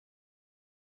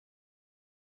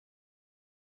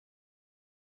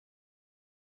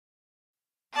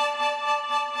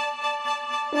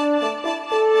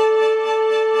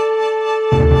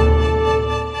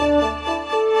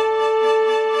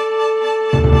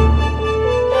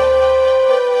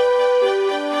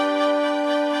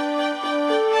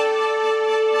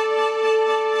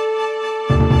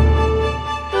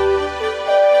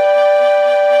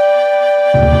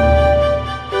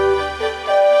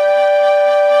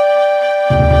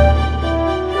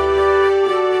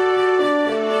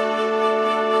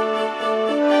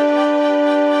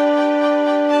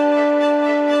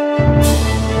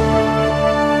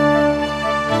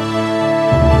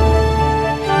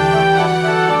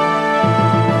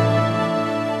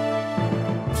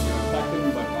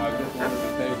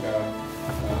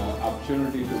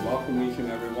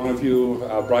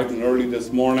bright and early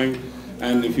this morning.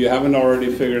 And if you haven't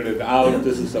already figured it out,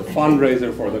 this is a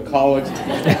fundraiser for the college.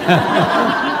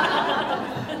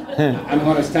 I'm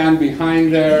going to stand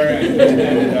behind there, and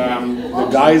the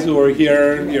guys who are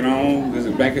here, you know, this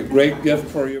will make a great gift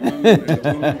for you. And the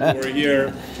women who are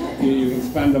here, you can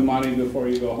spend the money before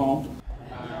you go home.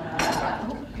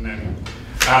 And then,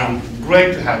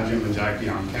 great to have Jim and Jackie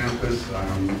on campus,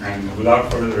 and without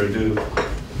further ado,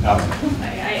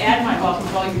 I add my welcome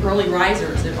to all you early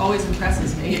risers. It always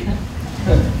impresses me.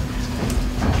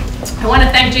 I want to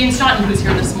thank James Bunn, who's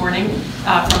here this morning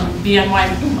from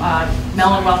BNY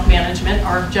Mellon Wealth Management,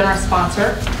 our generous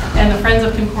sponsor, and the Friends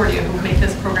of Concordia who make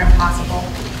this program possible.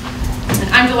 And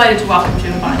I'm delighted to welcome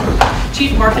Jim Bunn,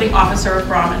 Chief Marketing Officer of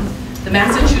Brahmin, the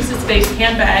Massachusetts-based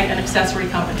handbag and accessory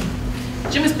company.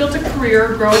 Jim has built a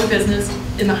career growing business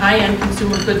in the high-end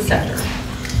consumer goods sector.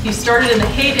 He started in the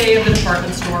heyday of the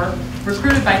department store,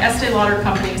 recruited by Estee Lauder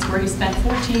companies where he spent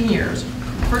 14 years.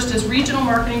 First as Regional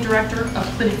Marketing Director of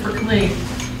Clinique for Clinique,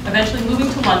 eventually moving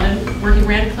to London, where he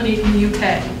ran Clinique in the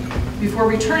UK, before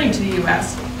returning to the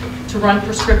US to run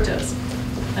Prescriptives,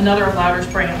 another of Lauder's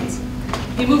brands.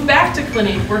 He moved back to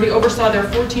Clinique, where he oversaw their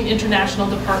 14 international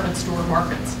department store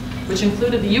markets, which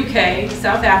included the UK,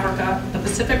 South Africa, the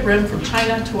Pacific Rim from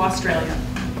China to Australia.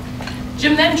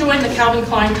 Jim then joined the Calvin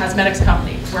Klein Cosmetics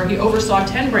Company, where he oversaw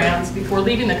 10 brands before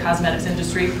leaving the cosmetics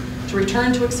industry to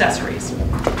return to accessories,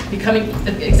 becoming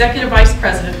Executive Vice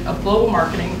President of Global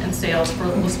Marketing and Sales for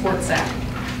Le Sport Sac.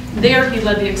 There, he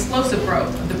led the explosive growth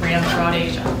of the brand throughout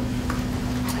Asia.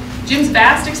 Jim's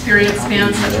vast experience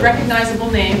spans such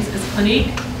recognizable names as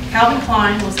Clinique, Calvin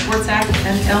Klein, Le Sport Sac,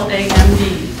 and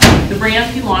LAMD, the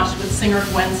brand he launched with singer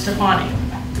Gwen Stefani.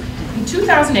 In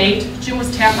 2008, Jim was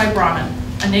tapped by Brahmin,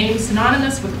 a name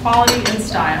synonymous with quality and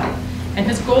style, and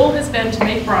his goal has been to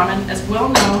make Brahmin as well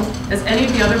known as any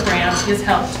of the other brands he has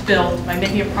helped build by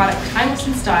making a product timeless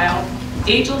in style,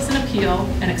 ageless in appeal,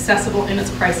 and accessible in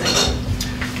its pricing.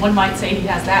 One might say he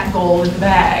has that goal in the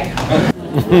bag.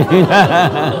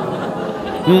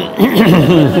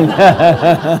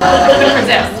 Couldn't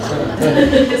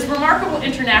resist. His remarkable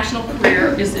international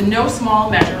career is in no small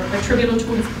measure attributable to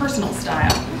his personal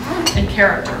style and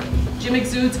character. Jim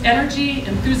exudes energy,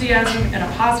 enthusiasm, and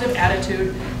a positive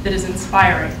attitude that is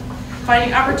inspiring.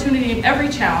 Finding opportunity in every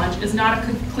challenge is not a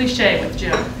cliche with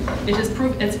Jim.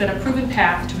 It's been a proven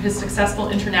path to his successful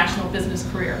international business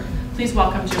career. Please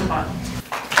welcome Jim Bunn.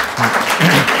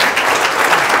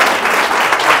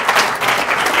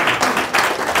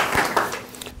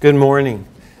 Good morning.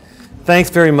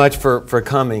 Thanks very much for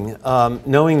coming.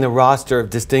 Knowing the roster of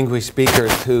distinguished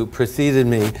speakers who preceded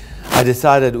me, I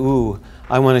decided,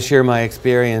 I want to share my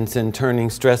experience in turning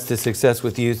stress to success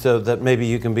with you so that maybe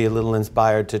you can be a little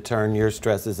inspired to turn your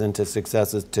stresses into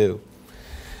successes too.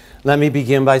 Let me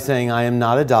begin by saying I am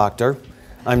not a doctor.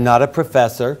 I'm not a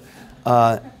professor.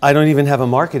 I don't even have a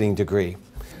marketing degree.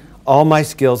 All my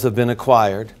skills have been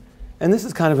acquired. And this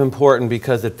is kind of important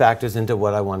because it factors into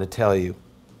what I want to tell you.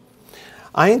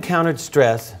 I encountered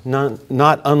stress,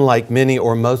 not unlike many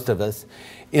or most of us,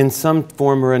 in some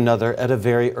form or another at a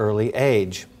very early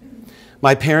age.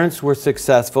 My parents were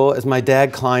successful as my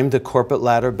dad climbed the corporate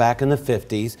ladder back in the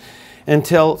 50s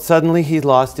until suddenly he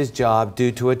lost his job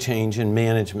due to a change in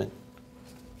management.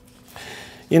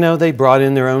 You know, they brought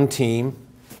in their own team.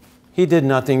 He did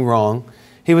nothing wrong.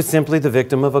 He was simply the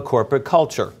victim of a corporate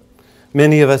culture.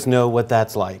 Many of us know what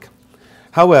that's like.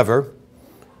 However,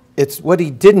 it's what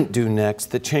he didn't do next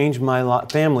that changed my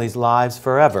family's lives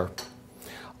forever.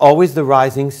 Always the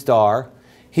rising star,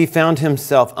 he found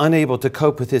himself unable to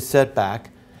cope with his setback,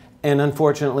 and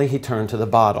unfortunately he turned to the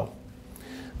bottle.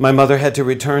 My mother had to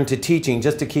return to teaching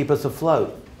just to keep us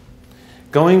afloat.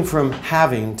 Going from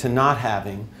having to not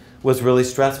having was really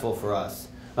stressful for us.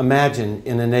 Imagine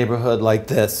in a neighborhood like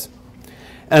this.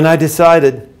 And I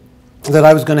decided that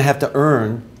I was going to have to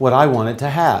earn what I wanted to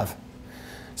have.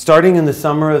 Starting in the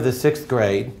summer of the 6th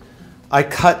grade, I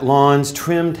cut lawns,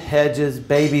 trimmed hedges,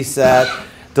 babysat,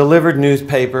 delivered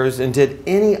newspapers, and did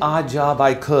any odd job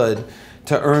I could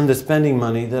to earn the spending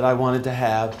money that I wanted to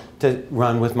have to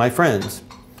run with my friends.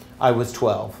 I was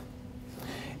 12.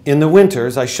 In the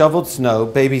winters, I shoveled snow,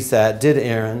 babysat, did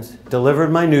errands, delivered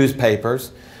my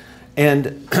newspapers,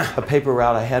 and a paper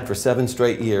route I had for 7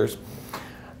 straight years.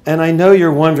 And I know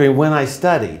you're wondering when I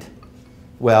studied.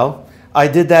 Well, I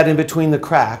did that in between the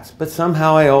cracks, but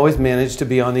somehow I always managed to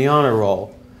be on the honor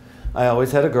roll. I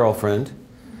always had a girlfriend.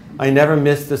 I never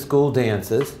missed the school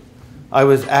dances. I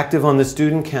was active on the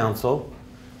student council,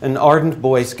 an ardent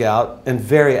Boy Scout, and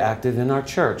very active in our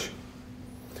church.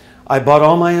 I bought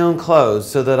all my own clothes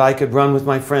so that I could run with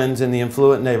my friends in the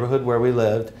affluent neighborhood where we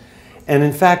lived, And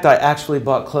in fact, I actually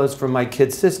bought clothes for my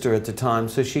kid sister at the time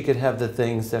so she could have the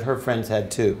things that her friends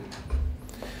had too.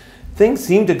 Things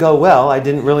seemed to go well. I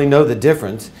didn't really know the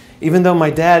difference, even though my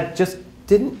dad just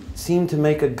didn't seem to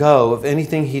make a go of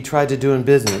anything he tried to do in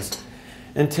business,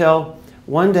 until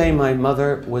one day my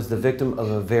mother was the victim of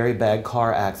a very bad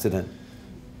car accident.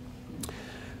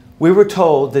 We were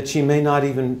told that she may not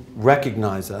even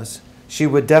recognize us. She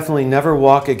would definitely never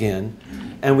walk again,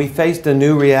 and we faced a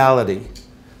new reality,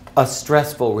 a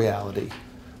stressful reality,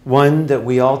 one that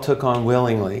we all took on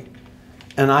willingly,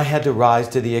 and I had to rise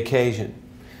to the occasion.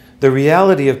 The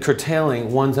reality of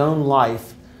curtailing one's own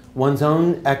life, one's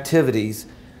own activities,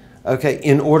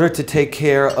 in order to take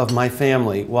care of my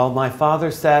family, while my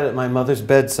father sat at my mother's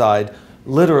bedside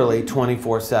literally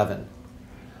 24/7.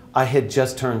 I had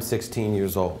just turned 16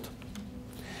 years old.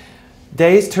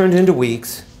 Days turned into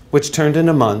weeks, which turned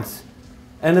into months,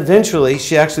 and eventually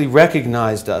she actually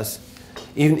recognized us,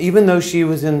 even though she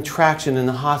was in traction in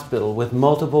the hospital with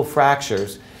multiple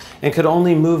fractures and could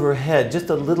only move her head just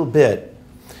a little bit.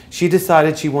 She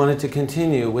decided she wanted to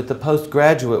continue with the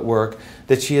postgraduate work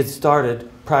that she had started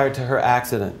prior to her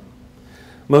accident.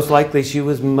 Most likely she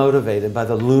was motivated by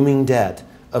the looming debt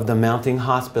of the mounting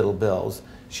hospital bills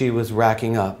she was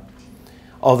racking up,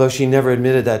 although she never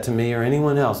admitted that to me or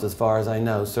anyone else as far as I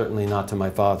know, certainly not to my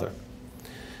father.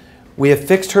 We have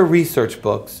fixed her research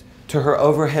books to her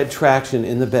overhead traction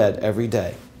in the bed every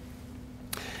day.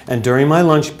 And during my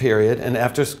lunch period and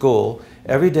after school,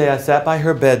 every day I sat by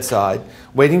her bedside,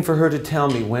 waiting for her to tell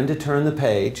me when to turn the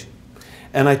page,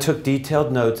 and I took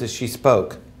detailed notes as she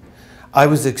spoke. I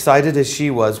was excited as she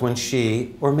was when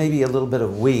she, or maybe a little bit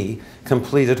of we,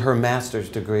 completed her master's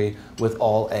degree with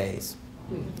all A's.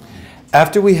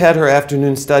 After we had her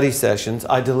afternoon study sessions,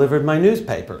 I delivered my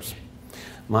newspapers,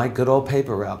 my good old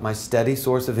paper route, my steady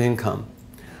source of income.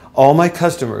 All my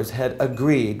customers had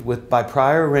agreed by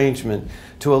prior arrangement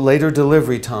to a later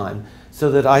delivery time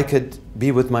so that I could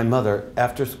be with my mother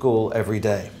after school every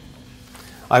day.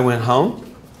 I went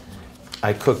home,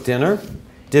 I cooked dinner,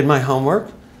 did my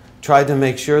homework, tried to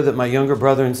make sure that my younger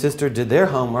brother and sister did their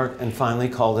homework, and finally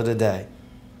called it a day.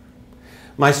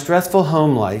 My stressful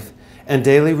home life and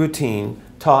daily routine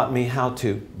taught me how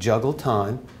to juggle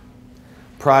time,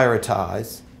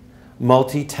 prioritize,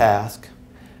 multitask,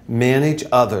 manage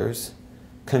others,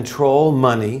 control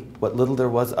money, what little there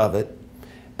was of it,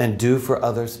 and do for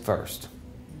others first.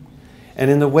 And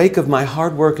in the wake of my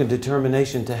hard work and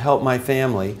determination to help my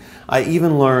family, I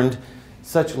even learned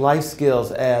such life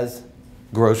skills as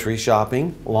grocery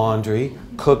shopping, laundry,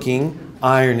 cooking,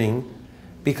 ironing,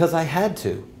 because I had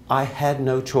to. I had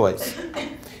no choice.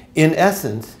 In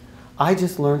essence, I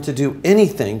just learned to do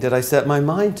anything that I set my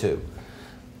mind to.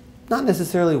 Not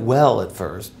necessarily well at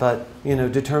first, but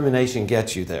determination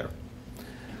gets you there.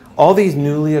 All these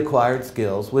newly acquired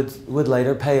skills would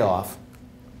later pay off.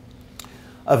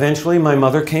 Eventually, my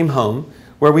mother came home,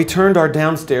 where we turned our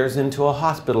downstairs into a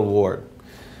hospital ward.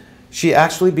 She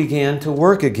actually began to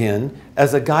work again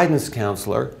as a guidance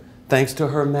counselor, thanks to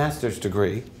her master's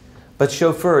degree, but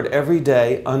chauffeured every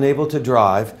day, unable to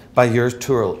drive, by yours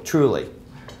truly.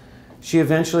 She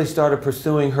eventually started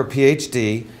pursuing her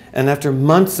PhD, and after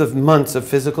months of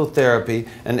physical therapy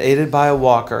and aided by a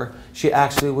walker, she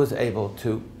actually was able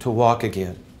to walk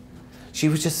again. She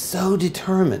was just so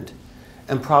determined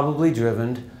and probably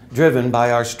driven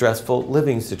by our stressful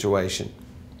living situation.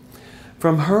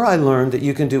 From her, I learned that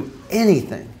you can do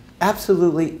anything,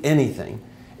 absolutely anything,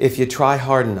 if you try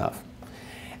hard enough.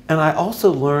 And I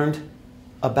also learned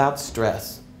about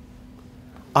stress.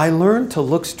 I learned to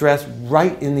look stress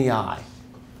right in the eye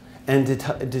and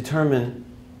determine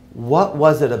what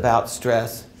was it about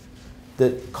stress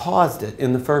that caused it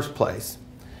in the first place.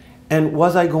 And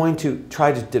was I going to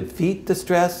try to defeat the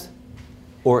stress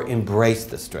or embrace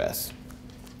the stress?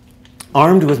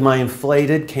 Armed with my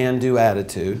inflated can-do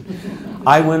attitude,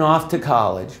 I went off to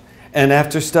college, and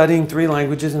after studying 3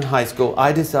 languages in high school,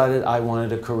 I decided I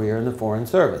wanted a career in the Foreign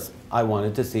Service. I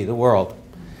wanted to see the world.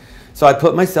 So I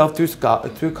put myself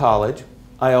through college.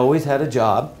 I always had a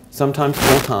job, sometimes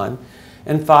full-time,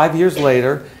 and 5 years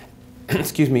later,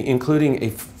 including a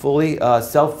fully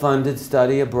self-funded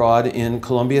study abroad in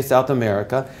Colombia, South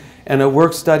America, and a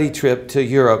work-study trip to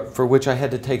Europe for which I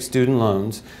had to take student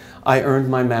loans, I earned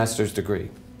my master's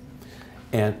degree.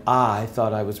 And I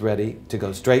thought I was ready to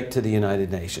go straight to the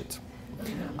United Nations.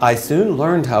 I soon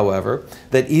learned, however,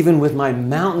 that even with my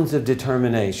mountains of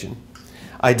determination,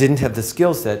 I didn't have the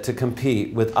skill set to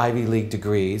compete with Ivy League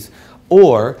degrees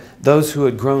or those who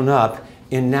had grown up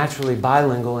in naturally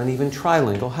bilingual and even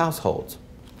trilingual households.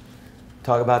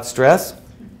 Talk about stress.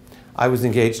 I was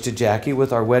engaged to Jackie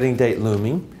with our wedding date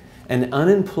looming, and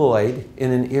unemployed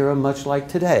in an era much like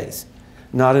today's.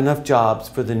 Not enough jobs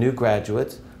for the new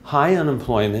graduates, high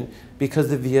unemployment because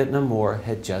the Vietnam War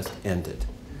had just ended.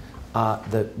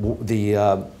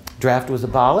 The draft was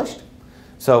abolished,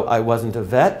 so I wasn't a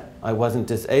vet, I wasn't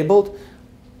disabled,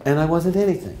 and I wasn't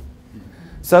anything.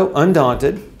 So,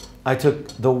 undaunted, I took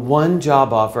the one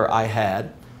job offer I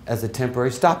had as a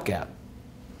temporary stopgap.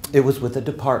 It was with a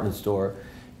department store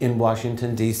in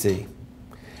Washington, D.C.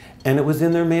 And it was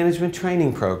in their management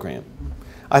training program.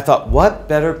 I thought, what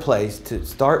better place to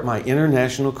start my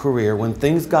international career when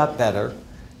things got better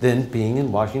than being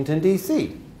in Washington,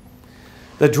 D.C.?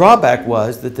 The drawback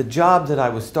was that the job that I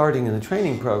was starting in the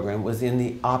training program was in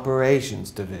the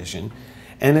operations division,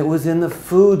 and it was in the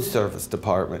food service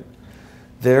department.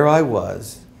 There I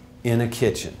was in a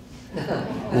kitchen,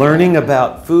 learning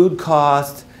about food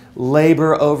costs,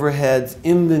 labor overheads,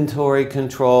 inventory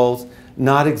controls.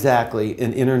 Not exactly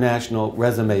an international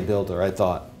resume builder, I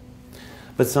thought.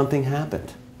 But something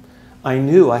happened. I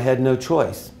knew I had no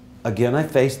choice. Again, I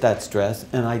faced that stress,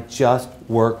 and I just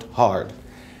worked hard.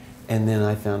 And then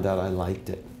I found out I liked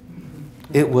it.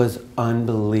 It was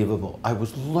unbelievable. I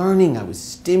was learning, I was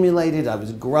stimulated, I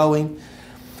was growing.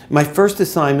 My first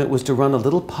assignment was to run a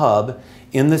little pub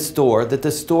in the store that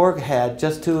the store had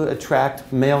just to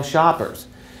attract male shoppers.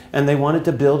 And they wanted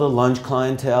to build a lunch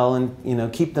clientele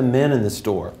and keep the men in the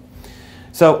store.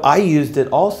 So I used it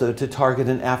also to target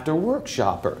an after-work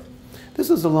shopper. This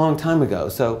was a long time ago,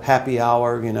 so happy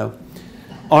hour,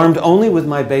 armed only with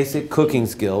my basic cooking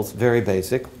skills, very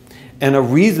basic, and a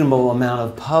reasonable amount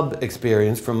of pub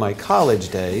experience from my college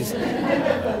days,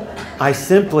 I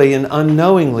simply and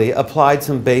unknowingly applied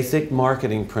some basic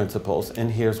marketing principles,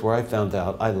 and here's where I found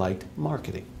out I liked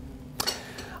marketing.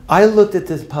 I looked at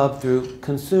this pub through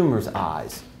consumers'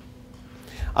 eyes.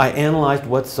 I analyzed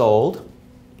what sold,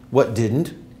 what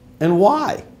didn't, and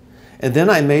why. And then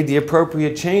I made the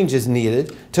appropriate changes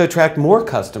needed to attract more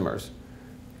customers.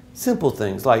 Simple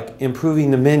things like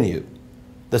improving the menu,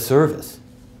 the service,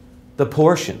 the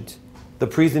portions, the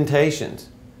presentations,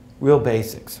 real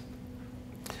basics.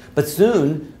 But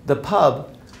soon, the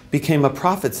pub became a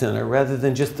profit center rather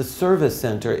than just the service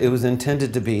center it was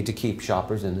intended to be to keep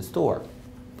shoppers in the store.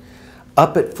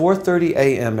 Up at 4:30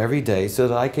 a.m. every day so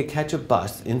that I could catch a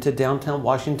bus into downtown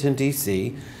Washington,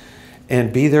 D.C.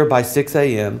 and be there by 6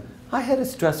 a.m., I had a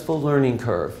stressful learning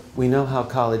curve. We know how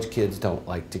college kids don't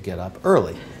like to get up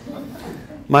early.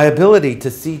 My ability to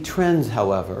see trends,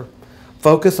 however,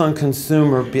 focus on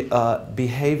consumer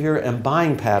behavior and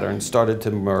buying patterns started to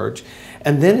emerge,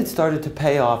 and then it started to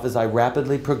pay off as I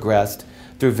rapidly progressed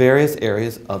through various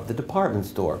areas of the department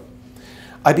store.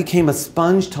 I became a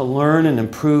sponge to learn and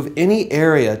improve any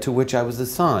area to which I was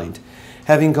assigned,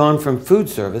 having gone from food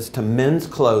service to men's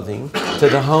clothing to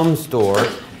the home store,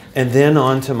 and then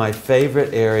on to my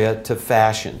favorite area, to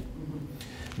fashion.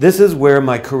 This is where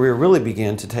my career really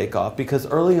began to take off, because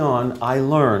early on I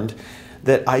learned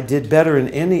that I did better in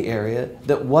any area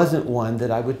that wasn't one that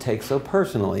I would take so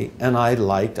personally, and I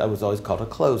was always called a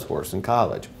clothes horse in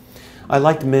college. I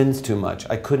liked men's too much.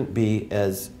 I couldn't be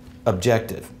as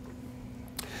objective.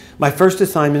 My first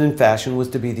assignment in fashion was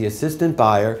to be the assistant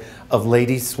buyer of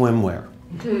ladies' swimwear.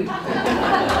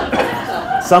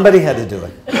 Somebody had to do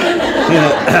it.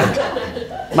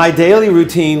 My daily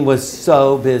routine was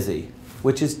so busy,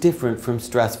 which is different from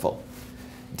stressful.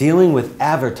 Dealing with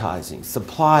advertising,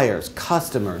 suppliers,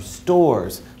 customers,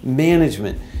 stores,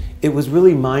 management, it was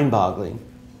really mind-boggling,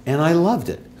 and I loved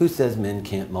it. Who says men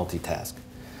can't multitask?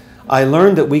 I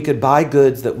learned that we could buy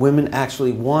goods that women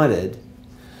actually wanted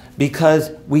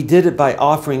because we did it by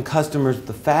offering customers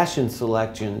the fashion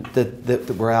selection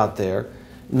that were out there,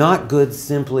 not goods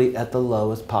simply at the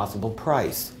lowest possible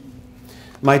price.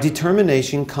 My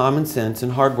determination, common sense,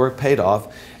 and hard work paid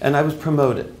off, and I was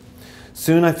promoted.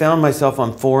 Soon I found myself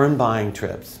on foreign buying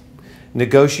trips,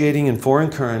 negotiating in foreign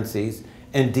currencies,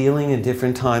 and dealing in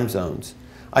different time zones.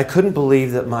 I couldn't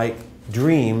believe that my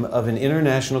dream of an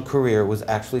international career was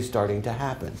actually starting to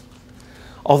happen.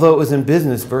 Although it was in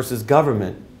business versus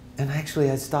government, and actually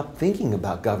I stopped thinking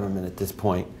about government at this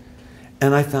point,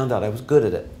 and I found out I was good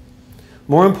at it.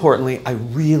 More importantly, I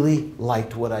really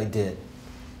liked what I did.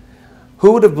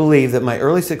 Who would have believed that my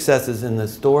early successes in the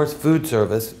store's food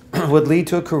service would lead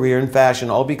to a career in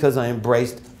fashion, all because I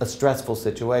embraced a stressful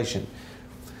situation?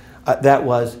 That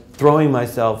was throwing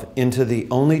myself into the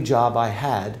only job I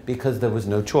had because there was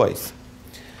no choice.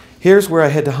 Here's where I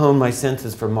had to hone my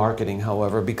senses for marketing,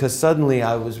 however, because suddenly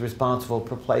I was responsible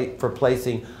for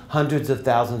placing hundreds of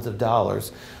thousands of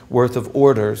dollars worth of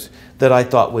orders that I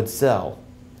thought would sell,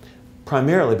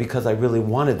 primarily because I really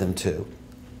wanted them to.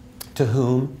 To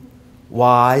whom?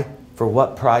 Why? For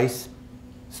what price?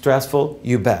 Stressful?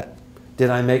 You bet. Did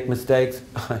I make mistakes?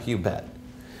 You bet.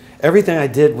 Everything I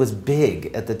did was big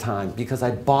at the time because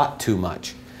I bought too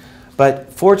much.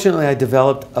 But fortunately, I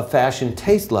developed a fashion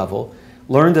taste level,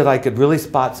 learned that I could really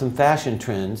spot some fashion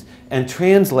trends and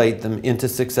translate them into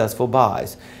successful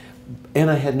buys. And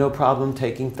I had no problem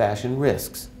taking fashion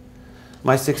risks.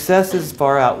 My successes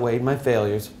far outweighed my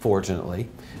failures, fortunately.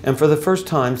 And for the first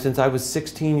time since I was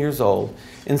 16 years old,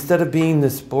 instead of being the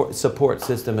support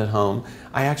system at home,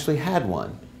 I actually had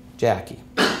one, Jackie.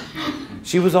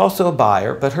 She was also a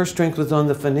buyer, but her strength was on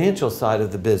the financial side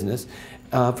of the business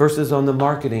versus on the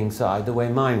marketing side, the way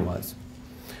mine was.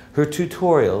 Her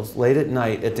tutorials late at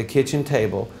night at the kitchen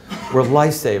table were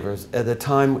lifesavers at the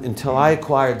time until I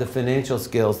acquired the financial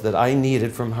skills that I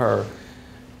needed from her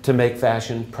to make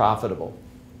fashion profitable.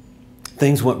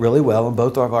 Things went really well and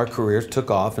both of our careers took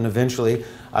off, and eventually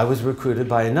I was recruited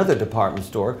by another department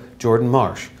store, Jordan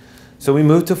Marsh. So we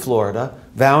moved to Florida,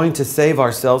 vowing to save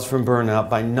ourselves from burnout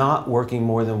by not working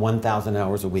more than 1,000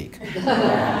 hours a week.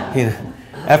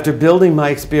 After building my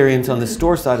experience on the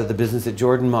store side of the business at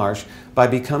Jordan Marsh, by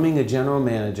becoming a general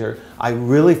manager, I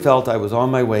really felt I was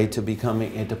on my way to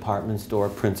becoming a department store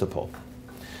principal.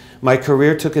 My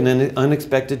career took an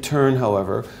unexpected turn,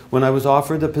 however, when I was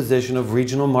offered the position of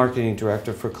regional marketing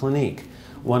director for Clinique,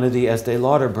 one of the Estee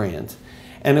Lauder brands.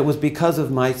 And it was because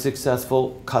of my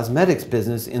successful cosmetics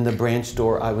business in the branch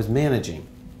store I was managing.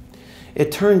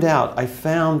 It turned out I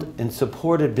found and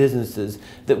supported businesses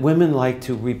that women like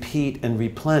to repeat and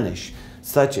replenish,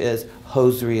 such as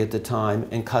hosiery at the time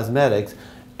and cosmetics,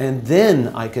 and then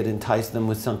I could entice them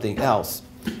with something else.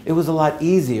 It was a lot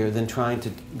easier than trying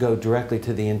to go directly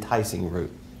to the enticing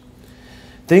route.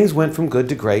 Things went from good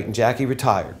to great, and Jackie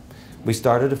retired. We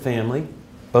started a family.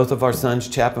 Both of our sons,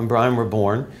 Chap and Brian, were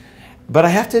born. But I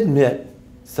have to admit,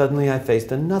 suddenly I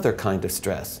faced another kind of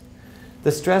stress.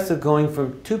 The stress of going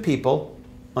from 2 people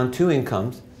on 2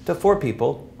 incomes to 4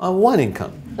 people on 1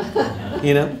 income.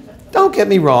 You know, don't get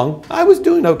me wrong, I was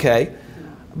doing okay,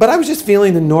 but I was just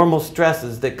feeling the normal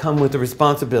stresses that come with the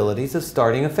responsibilities of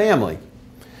starting a family.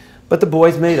 But the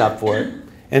boys made up for it,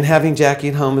 and having Jackie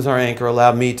at home as our anchor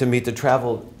allowed me to meet the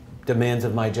travel demands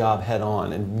of my job head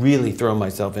on and really throw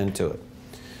myself into it.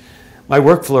 My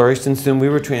work flourished, and soon we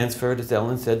were transferred, as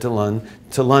Ellen said, to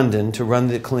London to run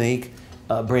the Clinique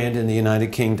brand in the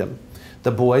United Kingdom.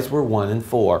 The boys were 1 and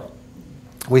 4.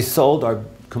 We sold our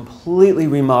completely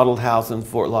remodeled house in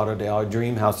Fort Lauderdale, our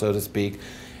dream house, so to speak,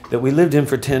 that we lived in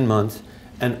for 10 months,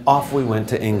 and off we went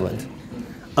to England.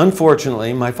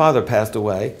 Unfortunately, my father passed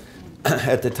away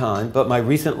at the time, but my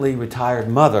recently retired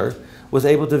mother was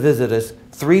able to visit us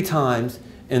 3 times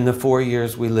in the 4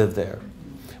 years we lived there.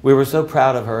 We were so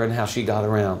proud of her and how she got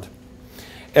around.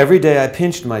 Every day I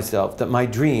pinched myself that my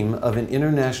dream of an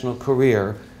international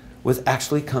career was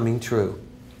actually coming true.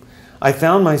 I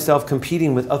found myself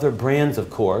competing with other brands, of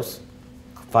course,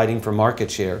 fighting for market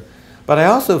share, but I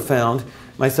also found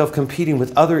myself competing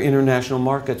with other international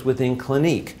markets within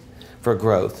Clinique for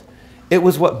growth. It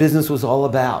was what business was all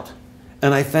about,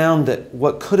 and I found that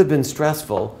what could have been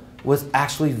stressful was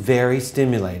actually very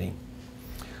stimulating.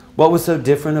 What was so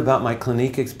different about my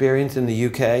Clinique experience in the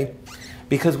UK?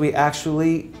 Because we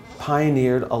actually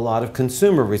pioneered a lot of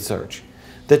consumer research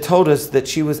that told us that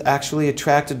she was actually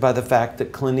attracted by the fact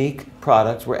that Clinique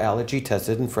products were allergy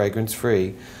tested and fragrance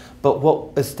free. But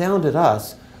what astounded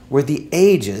us were the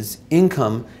ages,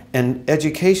 income, and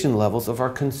education levels of our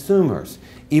consumers,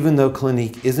 even though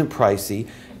Clinique isn't pricey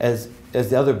as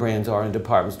the other brands are in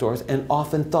department stores and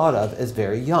often thought of as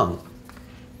very young.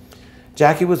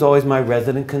 Jackie was always my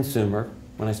resident consumer.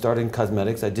 When I started in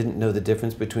cosmetics, I didn't know the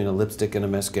difference between a lipstick and a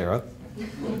mascara.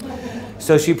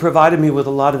 So she provided me with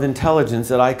a lot of intelligence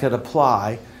that I could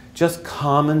apply, just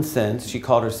common sense. She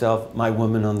called herself my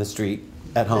woman on the street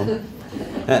at home,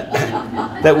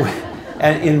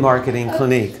 in marketing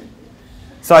Clinique.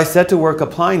 So I set to work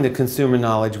applying the consumer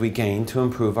knowledge we gained to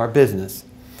improve our business.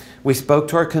 We spoke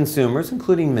to our consumers,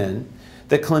 including men,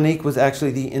 that Clinique was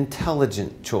actually the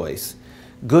intelligent choice,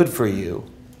 good for you,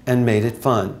 and made it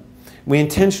fun. We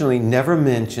intentionally never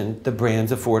mentioned the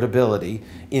brand's affordability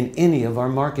in any of our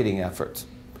marketing efforts.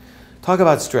 Talk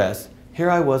about stress.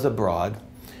 Here I was abroad,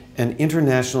 an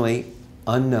internationally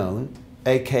unknown,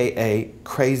 aka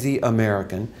crazy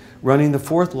American, running the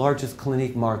 4th largest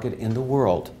Clinique market in the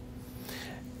world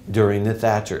during the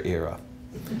Thatcher era.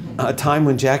 A time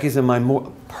when Jackie's and my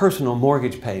personal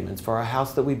mortgage payments for our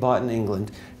house that we bought in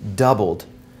England doubled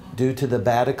due to the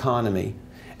bad economy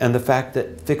and the fact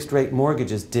that fixed-rate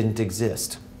mortgages didn't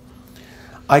exist.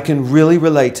 I can really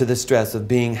relate to the stress of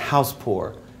being house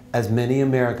poor, as many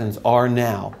Americans are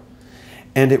now.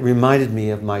 and it reminded me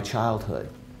of my childhood.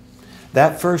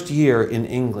 That first year in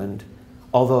England,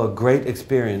 although a great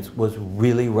experience, was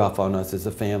really rough on us as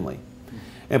a family.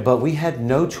 But we had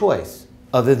no choice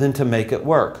other than to make it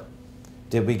work.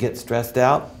 Did we get stressed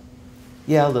out?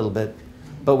 Yeah, a little bit,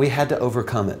 but we had to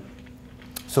overcome it.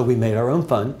 So we made our own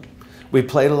fun. We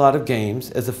played a lot of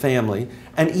games as a family,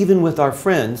 and even with our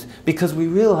friends, because we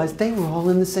realized they were all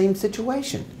in the same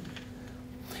situation.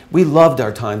 We loved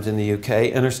our times in the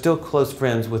UK and are still close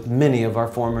friends with many of our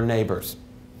former neighbors.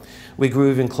 We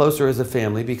grew even closer as a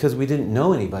family because we didn't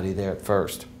know anybody there at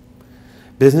first.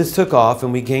 Business took off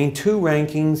and we gained 2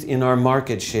 rankings in our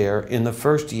market share in the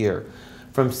first year,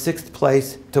 from 6th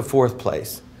place to 4th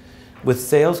place. With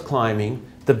sales climbing,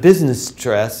 the business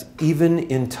stress, even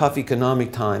in tough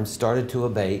economic times, started to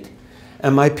abate,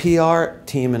 and my PR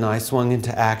team and I swung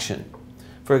into action.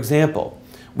 For example,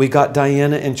 we got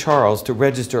Diana and Charles to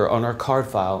register on our card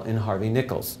file in Harvey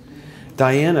Nichols.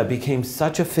 Diana became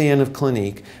such a fan of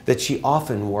Clinique that she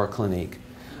often wore Clinique.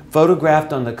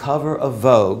 Photographed on the cover of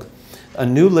Vogue, a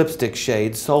new lipstick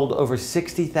shade sold over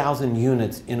 60,000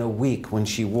 units in a week when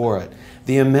she wore it,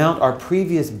 the amount our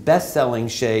previous best-selling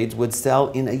shades would sell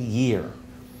in a year.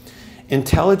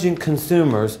 Intelligent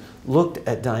consumers looked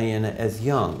at Diana as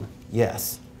young,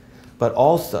 yes, but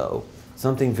also,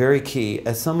 something very key,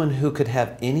 as someone who could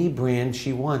have any brand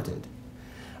she wanted.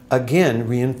 Again,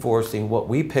 reinforcing what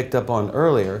we picked up on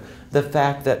earlier, the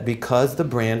fact that because the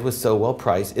brand was so well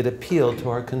priced, it appealed to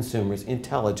our consumers'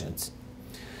 intelligence.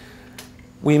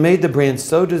 We made the brand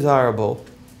so desirable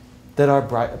that our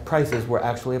prices were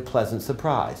actually a pleasant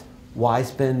surprise. Why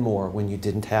spend more when you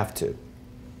didn't have to?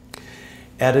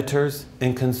 Editors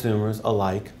and consumers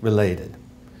alike related.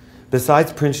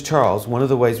 Besides Prince Charles, one of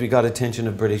the ways we got attention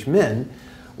of British men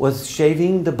was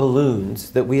shaving the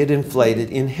balloons that we had inflated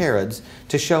in Harrods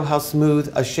to show how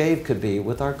smooth a shave could be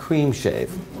with our cream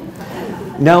shave,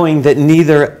 knowing that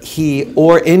neither he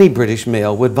or any British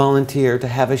male would volunteer to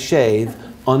have a shave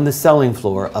on the selling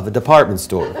floor of a department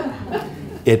store.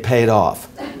 It paid off.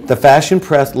 The fashion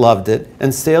press loved it,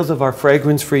 and sales of our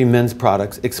fragrance-free men's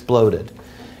products exploded.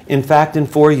 In fact, in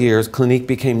 4 years, Clinique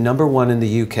became #1 in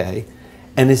the UK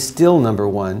and is still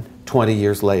 #1 20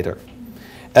 years later.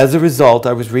 As a result,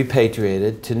 I was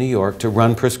repatriated to New York to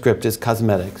run Prescriptives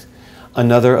Cosmetics,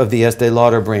 another of the Estee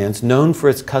Lauder brands known for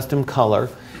its custom color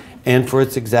and for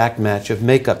its exact match of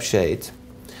makeup shades.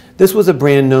 This was a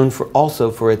brand known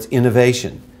also for its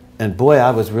innovation, and boy,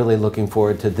 I was really looking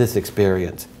forward to this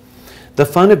experience. The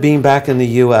fun of being back in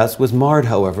the US was marred,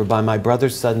 however, by my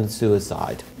brother's sudden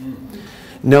suicide.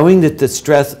 Knowing that the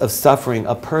stress of suffering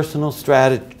a personal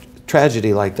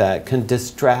tragedy like that can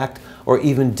distract or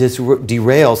even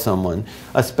derail someone,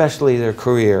 especially their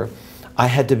career, I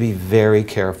had to be very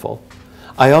careful.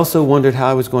 I also wondered how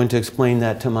I was going to explain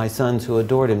that to my sons who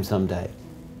adored him someday,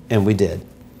 and we did.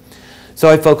 So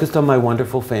I focused on my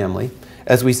wonderful family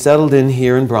as we settled in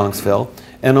here in Bronxville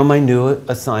and on my new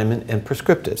assignment in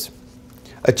Prescriptives.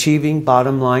 Achieving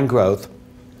bottom line growth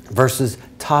versus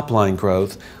top line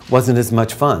growth wasn't as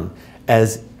much fun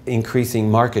as increasing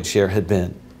market share had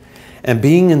been. And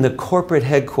being in the corporate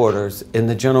headquarters in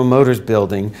the General Motors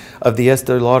building of the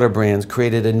Estee Lauder brands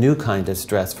created a new kind of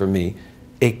stress for me,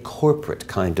 a corporate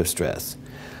kind of stress.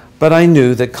 But I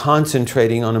knew that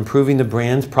concentrating on improving the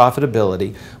brand's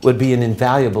profitability would be an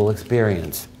invaluable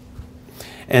experience.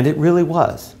 And it really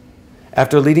was.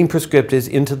 After leading Prescriptives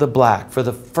into the black for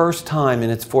the first time in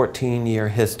its 14-year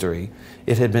history,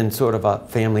 it had been sort of a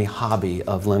family hobby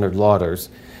of Leonard Lauder's,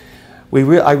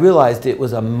 I realized it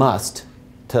was a must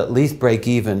to at least break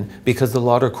even because the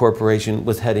Lauder Corporation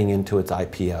was heading into its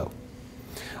IPO.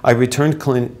 I returned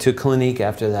to Clinique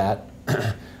after that.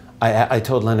 I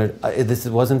told Leonard, this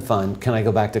wasn't fun, can I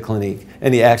go back to Clinique?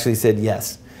 And he actually said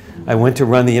yes. I went to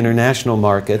run the international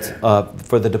markets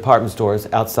for the department stores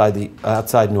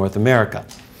outside North America.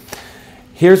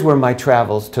 Here's where my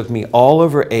travels took me all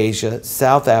over Asia,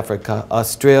 South Africa,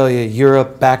 Australia,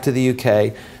 Europe, back to the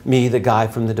UK, me, the guy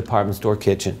from the department store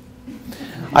kitchen.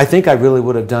 I think I really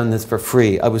would have done this for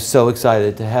free. I was so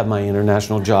excited to have my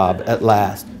international job at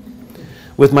last.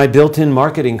 With my built-in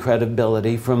marketing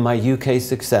credibility from my UK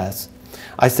success,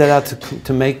 I set out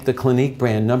to make the Clinique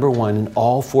brand #1 in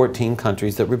all 14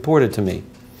 countries that reported to me.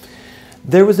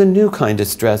 There was a new kind of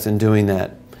stress in doing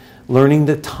that, learning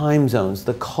the time zones,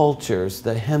 the cultures,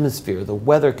 the hemisphere, the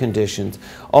weather conditions,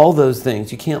 all those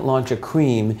things. You can't launch a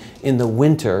cream in the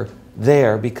winter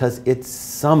there because it's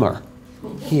summer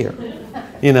here.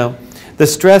 You know, the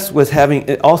stress was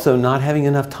also not having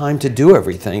enough time to do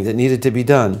everything that needed to be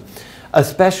done,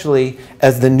 especially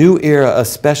as the new era of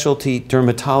specialty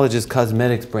dermatologist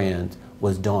cosmetics brands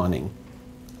was dawning.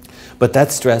 But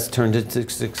that stress turned into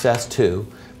success too,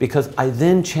 because I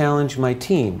then challenged my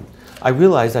team. I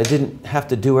realized I didn't have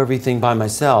to do everything by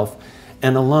myself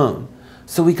and alone.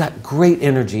 So we got great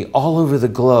energy all over the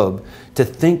globe to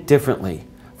think differently,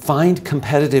 find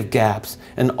competitive gaps,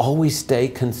 and always stay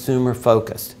consumer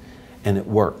focused. And it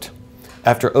worked.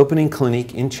 After opening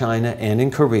Clinique in China and in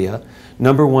Korea,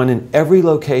 #1 in every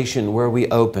location where we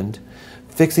opened,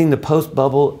 fixing the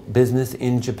post-bubble business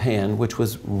in Japan, which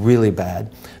was really bad.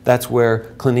 That's where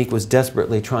Clinique was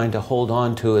desperately trying to hold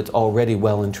on to its already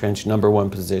well-entrenched #1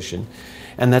 position.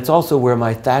 And that's also where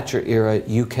my Thatcher-era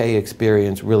UK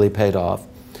experience really paid off.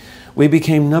 We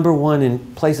became #1 in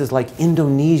places like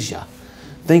Indonesia.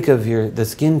 Think of the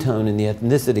skin tone and the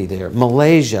ethnicity there.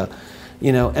 Malaysia,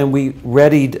 you know, and we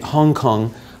readied Hong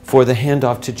Kong for the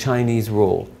handoff to Chinese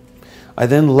rule. I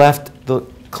then left the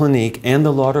Clinique and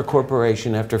the Lauder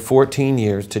Corporation after 14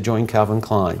 years to join Calvin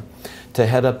Klein to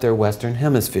head up their Western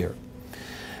Hemisphere.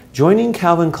 Joining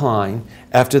Calvin Klein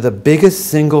after the biggest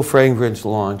single fragrance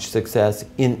launch success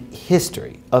in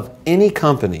history of any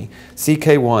company,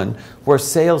 CK1, where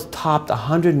sales topped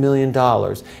 $100 million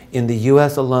in the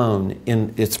US alone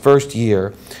in its first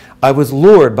year, I was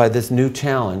lured by this new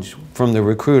challenge from the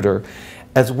recruiter,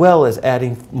 as well as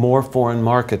adding more foreign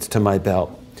markets to my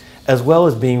belt, as well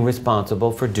as being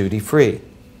responsible for duty-free.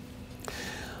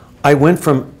 I went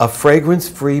from a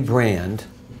fragrance-free brand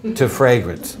to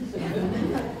fragrance,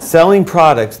 selling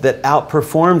products that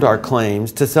outperformed our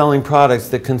claims to selling products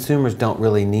that consumers don't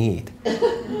really need.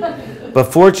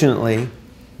 But fortunately,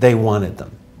 they wanted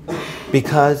them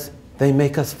because they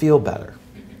make us feel better.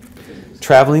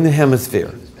 Traveling the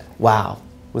hemisphere. Wow,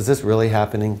 was this really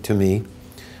happening to me?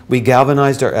 We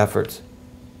galvanized our efforts,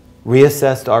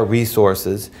 reassessed our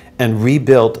resources, and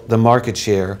rebuilt the market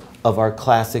share of our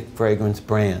classic fragrance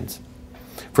brands.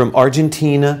 From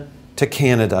Argentina to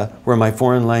Canada, where my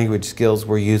foreign language skills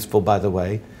were useful, by the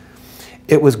way,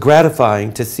 it was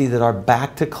gratifying to see that our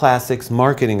Back to Classics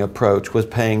marketing approach was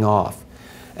paying off.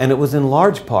 And it was in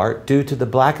large part due to the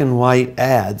black and white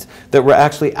ads that were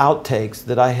actually outtakes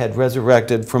that I had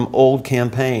resurrected from old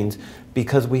campaigns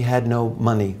because we had no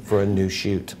money for a new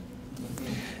shoot.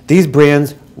 These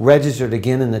brands registered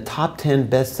again in the top 10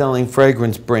 best-selling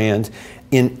fragrance brands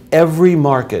in every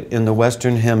market in the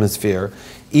Western Hemisphere,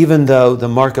 even though the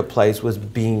marketplace was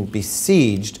being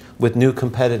besieged with new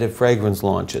competitive fragrance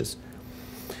launches.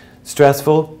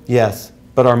 Stressful? Yes,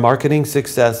 but our marketing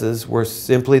successes were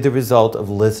simply the result of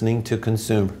listening to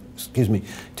consumers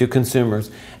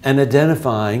and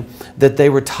identifying that they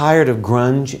were tired of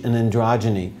grunge and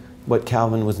androgyny, what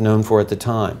Calvin was known for at the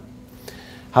time.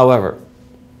 However,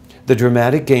 the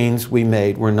dramatic gains we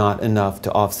made were not enough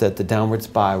to offset the downward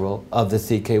spiral of the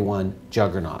CK1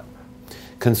 juggernaut.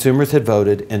 Consumers had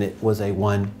voted, and it was a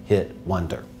one-hit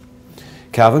wonder.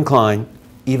 Calvin Klein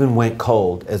even went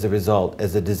cold as a result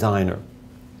as a designer.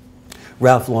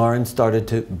 Ralph Lauren started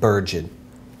to burgeon.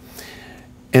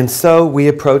 And so we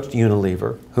approached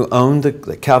Unilever, who owned the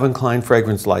Calvin Klein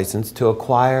fragrance license, to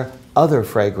acquire other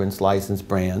fragrance license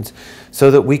brands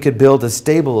so that we could build a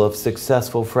stable of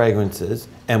successful fragrances,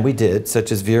 and we did,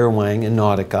 such as Vera Wang and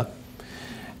Nautica,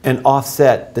 and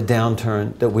offset the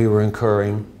downturn that we were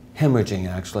incurring, hemorrhaging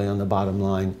actually on the bottom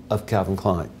line of Calvin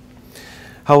Klein.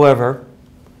 However,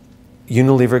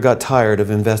 Unilever got tired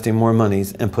of investing more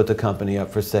monies and put the company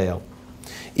up for sale.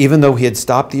 Even though he had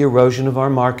stopped the erosion of our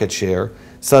market share,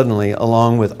 suddenly,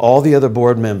 along with all the other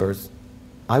board members,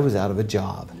 I was out of a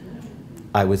job.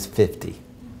 I was 50.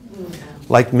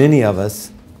 Like many of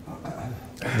us,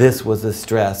 this was a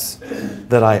stress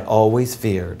that I always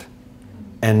feared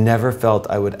and never felt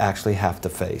I would actually have to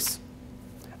face.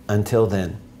 Until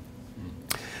then.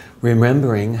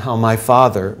 Remembering how my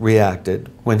father reacted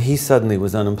when he suddenly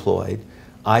was unemployed,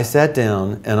 I sat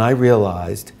down and I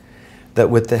realized that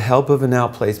with the help of an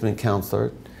outplacement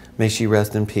counselor, may she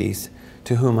rest in peace,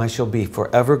 to whom I shall be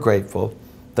forever grateful,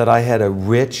 that I had a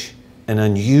rich and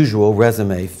unusual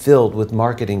resume filled with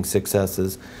marketing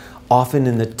successes, often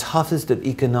in the toughest of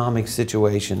economic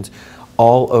situations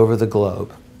all over the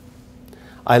globe.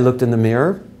 I looked in the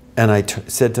mirror and I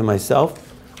said to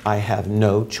myself, I have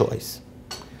no choice.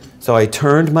 So I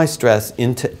turned my stress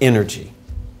into energy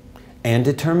and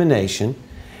determination,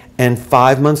 and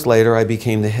 5 months later I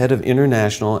became the head of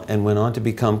international and went on to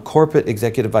become corporate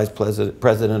executive vice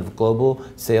president of global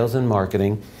sales and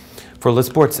marketing for Le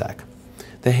Sportsac,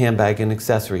 the handbag and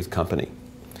accessories company,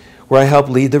 where I helped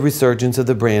lead the resurgence of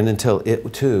the brand until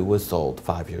it too was sold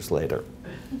 5 years later.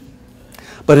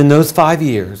 But in those 5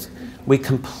 years, we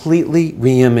completely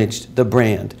reimaged the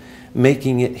brand,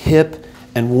 making it hip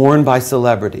and worn by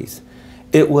celebrities.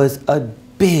 It was a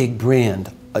big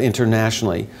brand,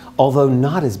 internationally, although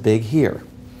not as big here.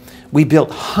 We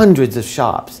built hundreds of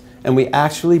shops, and we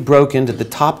actually broke into the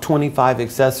top 25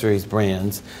 accessories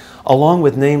brands, along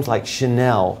with names like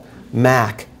Chanel,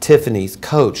 MAC, Tiffany's,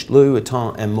 Coach, Louis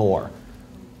Vuitton, and more.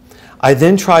 I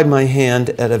then tried my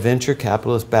hand at a venture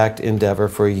capitalist-backed endeavor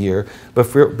for a year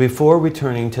before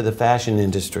returning to the fashion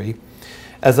industry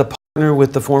as a partner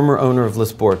with the former owner of Le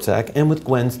Sportsac and with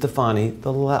Gwen Stefani,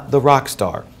 the rock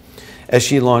star, as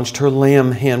she launched her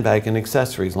Lamb handbag and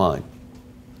accessories line.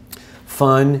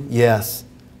 Fun, yes.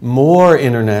 More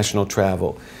international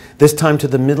travel. This time to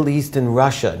the Middle East and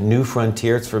Russia, new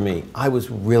frontiers for me. I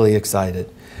was really excited.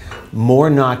 More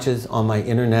notches on my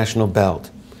international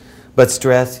belt. But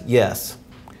stress, yes.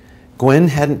 Gwen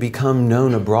hadn't become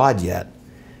known abroad yet,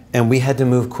 and we had to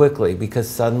move quickly because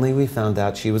suddenly we found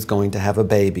out she was going to have a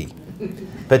baby,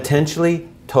 potentially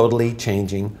totally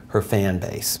changing her fan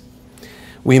base.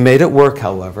 We made it work,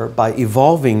 however, by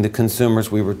evolving the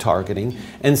consumers we were targeting,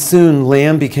 and soon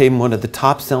Lamb became one of the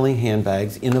top-selling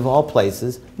handbags in, of all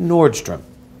places, Nordstrom.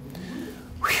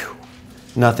 Whew.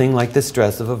 Nothing like the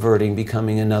stress of averting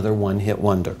becoming another one-hit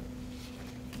wonder.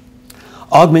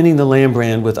 Augmenting the Lamb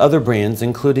brand with other brands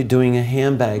included doing a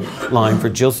handbag line for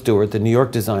Jill Stewart, the New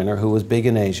York designer who was big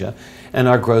in Asia, and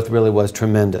our growth really was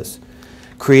tremendous.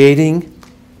 Creating,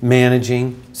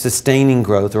 managing, sustaining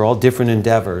growth are all different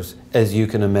endeavors, as you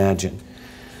can imagine.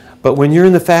 But when you're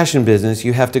in the fashion business,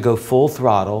 you have to go full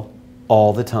throttle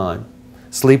all the time.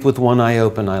 Sleep with one eye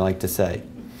open, I like to say.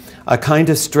 A kind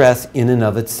of stress in and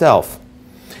of itself.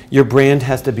 Your brand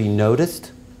has to be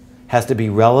noticed, has to be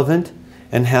relevant,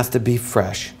 and has to be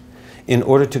fresh in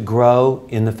order to grow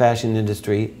in the fashion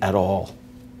industry at all.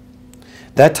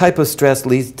 That type of stress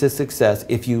leads to success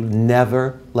if you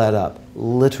never let up,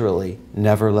 literally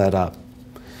never let up.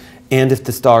 And if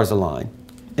the stars align,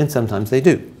 and sometimes they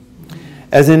do.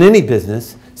 As in any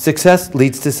business, success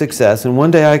leads to success, and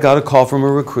one day I got a call from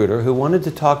a recruiter who wanted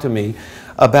to talk to me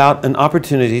about an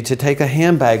opportunity to take a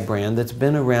handbag brand that's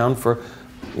been around for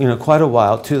quite a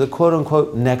while to the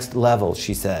quote-unquote next level,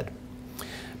 she said.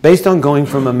 Based on going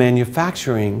from a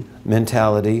manufacturing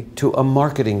mentality to a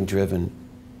marketing-driven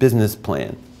business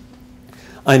plan.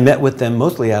 I met with them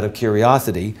mostly out of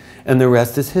curiosity, and the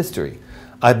rest is history.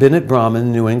 I've been at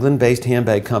Brahmin, New England-based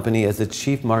handbag company, as its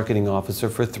chief marketing officer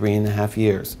for 3.5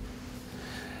 years.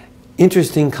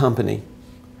 Interesting company.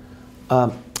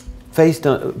 Based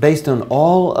on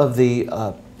all of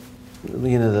the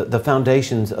the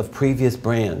foundations of previous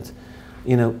brands,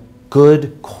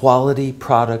 good quality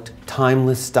product,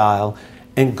 timeless style,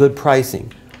 and good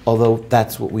pricing, although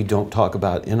that's what we don't talk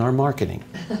about in our marketing.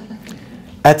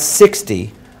 At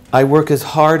 60, I work as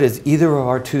hard as either of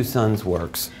our two sons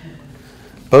works,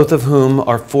 both of whom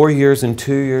are 4 years and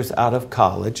 2 years out of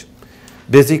college,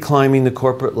 busy climbing the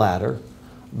corporate ladder.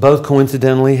 Both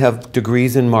coincidentally have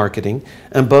degrees in marketing,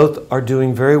 and both are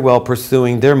doing very well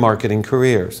pursuing their marketing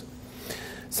careers.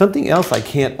 Something else I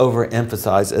can't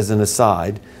overemphasize as an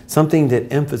aside, something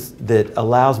that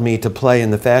allows me to play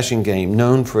in the fashion game,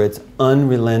 known for its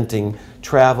unrelenting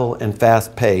travel and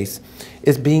fast pace,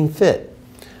 is being fit.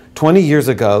 20 years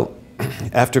ago,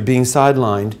 after being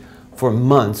sidelined for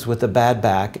months with a bad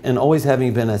back and always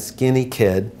having been a skinny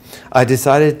kid, I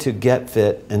decided to get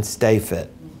fit and stay fit.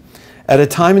 At a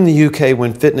time in the UK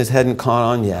when fitness hadn't caught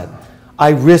on yet, I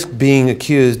risked being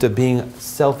accused of being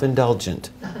self-indulgent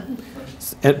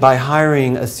by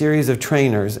hiring a series of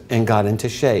trainers and got into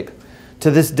shape.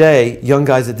 To this day, young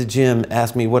guys at the gym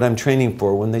ask me what I'm training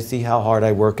for when they see how hard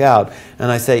I work out, and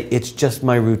I say, it's just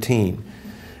my routine.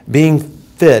 Being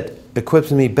fit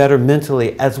equips me better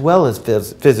mentally as well as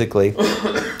physically,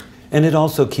 and it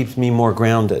also keeps me more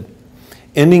grounded.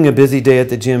 Ending a busy day at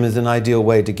the gym is an ideal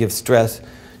way to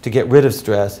get rid of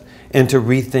stress, and to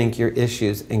rethink your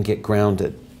issues and get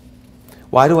grounded.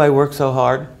 Why do I work so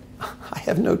hard? I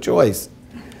have no choice.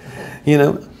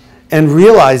 And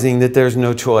realizing that there's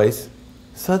no choice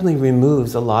suddenly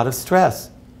removes a lot of stress.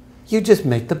 You just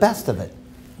make the best of it,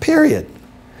 period.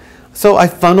 So I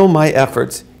funnel my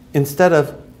efforts, instead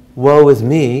of woe is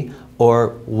me or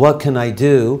what can I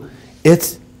do,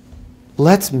 it's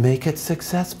let's make it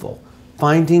successful,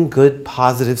 finding good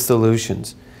positive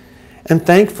solutions. And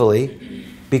thankfully,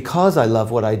 because I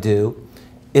love what I do,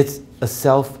 it's a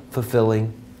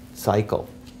self-fulfilling cycle.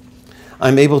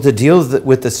 I'm able to deal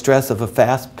with the stress of a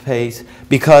fast pace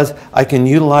because I can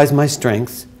utilize my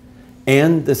strengths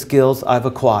and the skills I've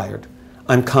acquired.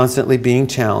 I'm constantly being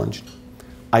challenged.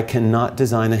 I cannot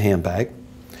design a handbag,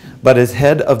 but as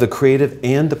head of the creative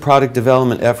and the product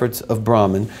development efforts of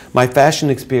Brahmin, my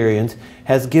fashion experience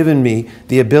has given me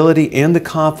the ability and the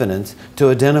confidence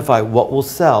to identify what will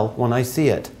sell when I see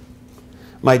it.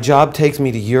 My job takes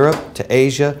me to Europe, to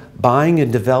Asia, buying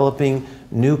and developing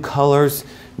new colors,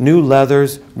 new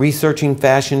leathers, researching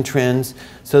fashion trends,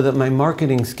 so that my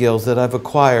marketing skills that I've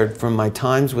acquired from my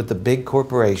times with the big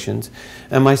corporations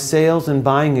and my sales and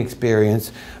buying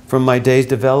experience from my days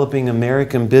developing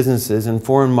American businesses in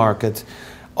foreign markets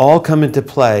all come into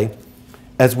play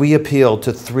as we appeal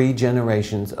to 3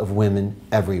 generations of women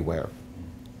everywhere.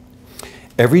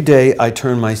 Every day I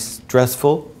turn my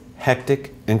stressful,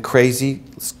 hectic, and crazy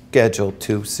schedule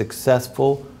to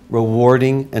successful,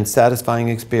 rewarding, and satisfying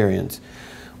experience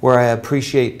where I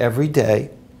appreciate every day.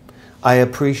 I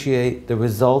appreciate the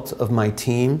results of my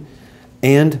team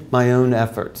and my own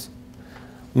efforts.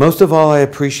 Most of all, I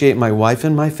appreciate my wife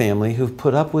and my family who've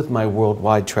put up with my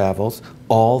worldwide travels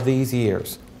all these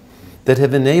years that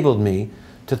have enabled me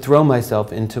to throw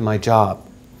myself into my job.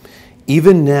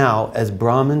 Even now, as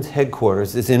Brahmin's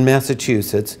headquarters is in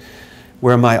Massachusetts,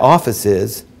 where my office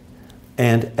is,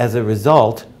 and as a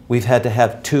result, we've had to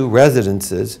have 2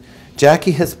 residences,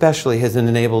 Jackie especially has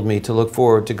enabled me to look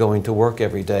forward to going to work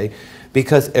every day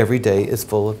because every day is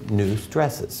full of new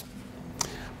stresses.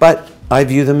 But I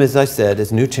view them, as I said,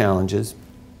 as new challenges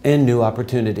and new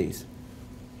opportunities.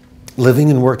 Living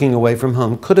and working away from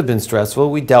home could have been stressful.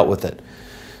 We dealt with it.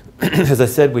 As I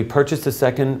said, we purchased a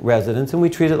second residence and we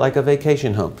treat it like a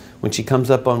vacation home. When she comes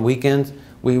up on weekends,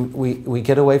 we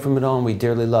get away from it all and we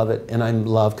dearly love it, and I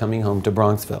love coming home to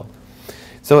Bronxville.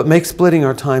 So it makes splitting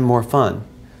our time more fun.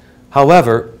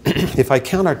 However, if I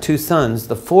count our 2 sons,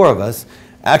 the 4 of us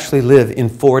actually live in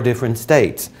 4 different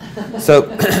states.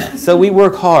 So we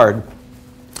work hard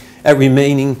at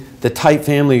remaining the tight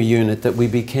family unit that we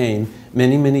became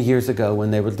many, many years ago when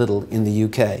they were little in the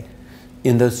UK,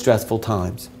 in those stressful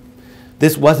times.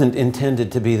 This wasn't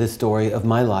intended to be the story of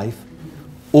my life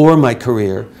or my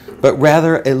career, but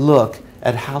rather a look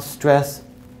at how stress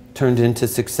turned into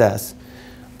success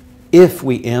if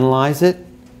we analyze it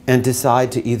and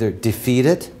decide to either defeat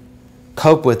it,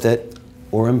 cope with it,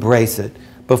 or embrace it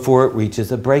before it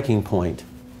reaches a breaking point.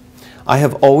 I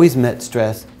have always met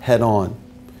stress head on.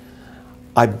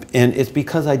 And it's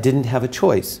because I didn't have a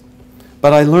choice.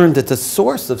 But I learned that the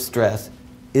source of stress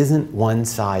isn't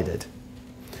one-sided.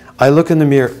 I look in the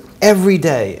mirror every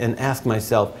day and ask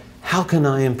myself, how can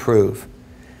I improve?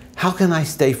 How can I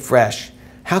stay fresh?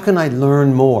 How can I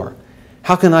learn more?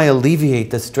 How can I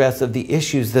alleviate the stress of the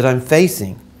issues that I'm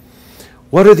facing?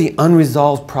 What are the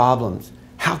unresolved problems?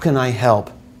 How can I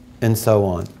help? And so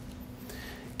on.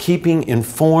 Keeping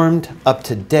informed, up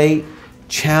to date,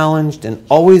 challenged, and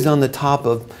always on the top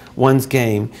of one's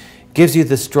game gives you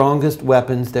the strongest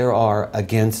weapons there are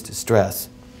against stress.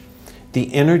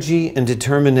 The energy and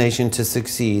determination to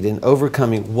succeed in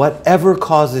overcoming whatever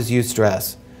causes you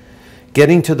stress,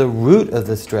 getting to the root of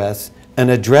the stress and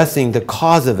addressing the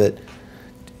cause of it,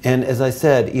 and as I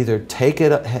said, either take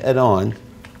it head on,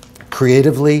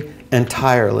 creatively and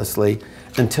tirelessly,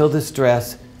 until the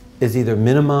stress is either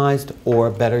minimized or,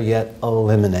 better yet,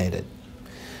 eliminated.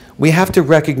 We have to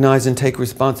recognize and take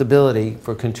responsibility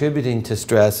for contributing to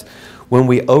stress when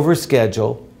we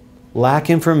overschedule, lack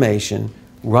information,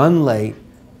 run late,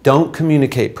 don't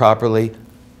communicate properly,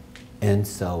 and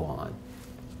so on.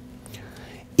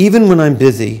 Even when I'm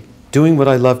busy doing what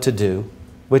I love to do,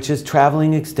 which is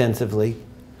traveling extensively,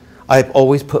 I've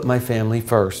always put my family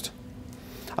first.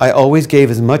 I always gave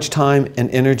as much time and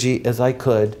energy as I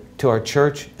could to our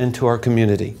church and to our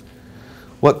community.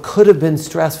 What could have been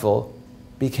stressful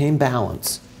became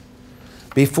balance.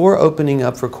 Before opening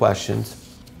up for questions,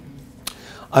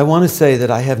 I want to say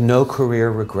that I have no career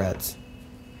regrets.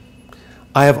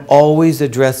 I have always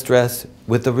addressed stress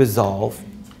with a resolve.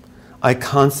 I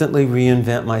constantly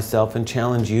reinvent myself and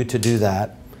challenge you to do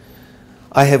that.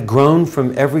 I have grown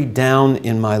from every down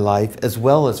in my life as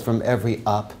well as from every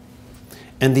up.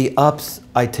 And the ups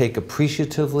I take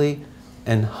appreciatively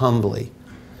and humbly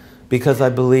because I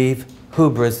believe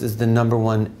hubris is the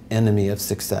 #1 enemy of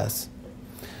success.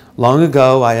 Long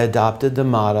ago, I adopted the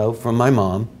motto from my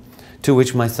mom, to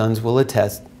which my sons will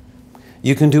attest: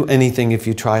 you can do anything if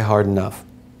you try hard enough.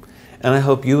 And I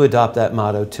hope you adopt that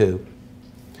motto too.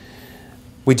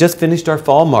 We just finished our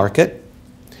fall market.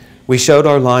 We showed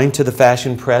our line to the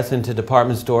fashion press and to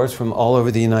department stores from all over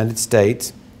the United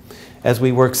States as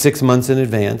we worked 6 months in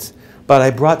advance. But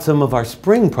I brought some of our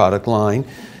spring product line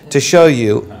to show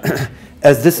you,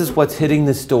 as this is what's hitting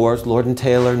the stores, Lord &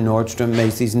 Taylor, Nordstrom,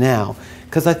 Macy's now,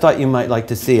 because I thought you might like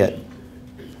to see it.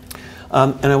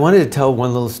 And I wanted to tell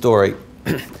one little story.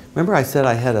 Remember I said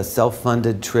I had a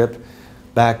self-funded trip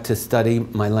back to study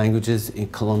my languages in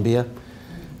Colombia?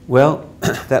 Well,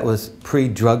 that was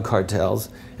pre-drug cartels,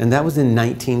 and that was in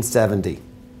 1970.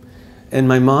 and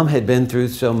my mom had been through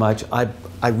so much,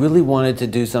 I really wanted to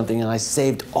do something, and I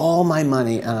saved all my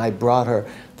money, and I brought her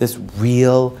this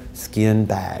real skin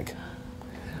bag.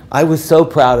 I was so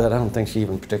proud of it. I don't think she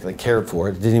even particularly cared for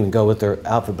it. It didn't even go with her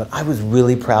outfit, but I was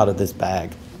really proud of this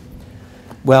bag.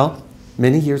 Well,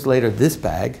 many years later, this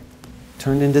bag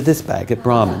turned into this bag at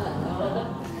Brahmin.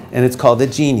 And it's called the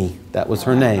Genie. That was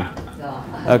her name.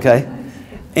 Okay?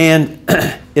 And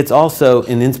it's also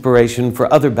an inspiration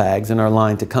for other bags in our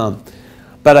line to come.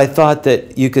 But I thought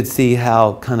that you could see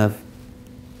how kind of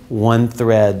one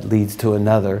thread leads to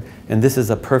another. And this is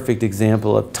a perfect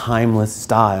example of timeless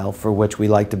style for which we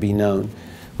like to be known,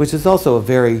 which is also a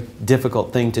very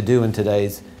difficult thing to do in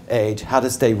today's age, how to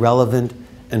stay relevant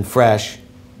and fresh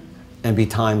and be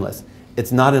timeless.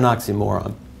 It's not an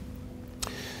oxymoron.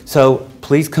 So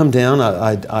please come down.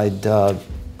 I'm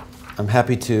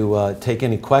happy to take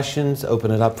any questions,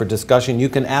 open it up for discussion. You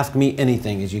can ask me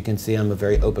anything. As you can see, I'm a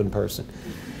very open person.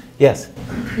 Yes?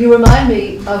 You remind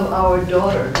me of our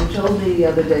daughter, who told me the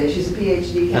other day, she's a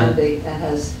PhD candidate and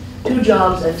has 2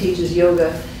 jobs and teaches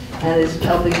yoga and is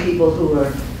helping people who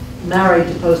are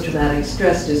married to post-traumatic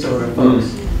stress disorder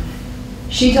folks.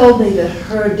 She told me that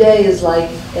her day is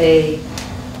like an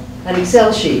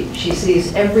Excel sheet. She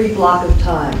sees every block of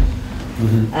time.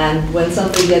 And when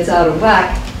something gets out of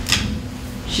whack,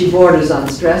 she borders on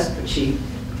stress, but she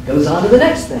goes on to the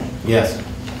next thing. Yes.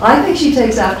 I think she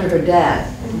takes after her dad,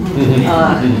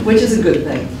 which is a good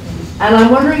thing. And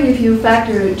I'm wondering if you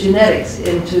factor genetics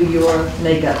into your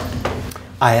makeup.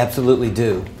 I absolutely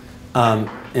do,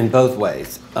 in both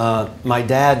ways. My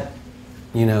dad,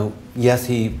 you know, yes,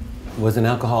 he was an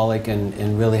alcoholic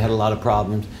and really had a lot of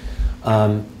problems.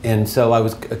 And so I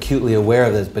was acutely aware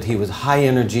of this, but he was high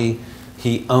energy.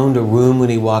 He owned a room when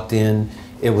he walked in.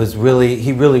 It was really,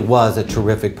 he really was a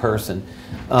terrific person.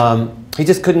 He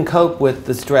just couldn't cope with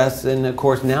the stress, and of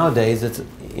course nowadays, it's,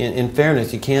 in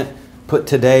fairness, you can't put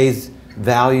today's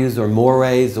values or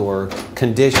mores or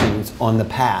conditions on the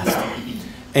past.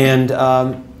 And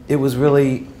it was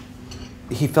really,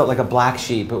 he felt like a black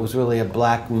sheep. It was really a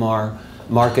black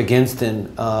mark against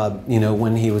him, you know,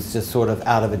 when he was just sort of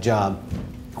out of a job.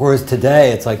 Whereas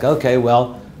today, it's like, okay,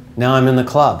 well, now I'm in the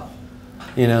club.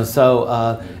 You know, so,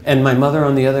 and my mother,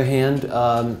 on the other hand,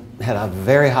 had a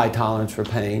very high tolerance for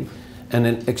pain, and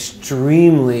an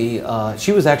extremely,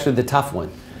 she was actually the tough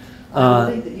one.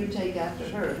 I think that you take after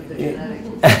her, the genetics.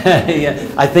 Yeah,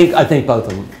 I think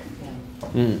both of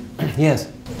them. Yes?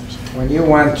 When you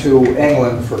went to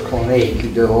England for Clinique,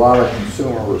 you did a lot of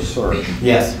consumer research.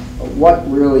 Yes. What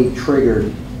really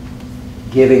triggered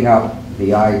giving up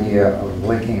the idea of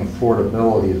linking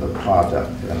affordability to the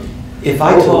product? And If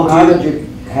I told how you, did you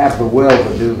have the will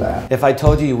to do that? if I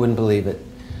told you, you wouldn't believe it.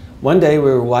 One day we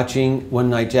were watching, one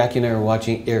night Jackie and I were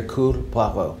watching Hercule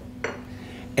Poirot.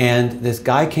 And this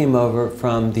guy came over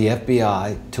from the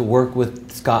FBI to work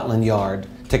with Scotland Yard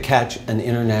to catch an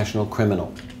international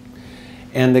criminal.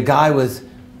 And the guy was,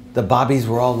 the bobbies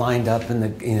were all lined up, and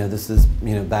the, you know, this is,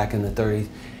 you know, back in the 30s.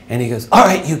 And he goes, all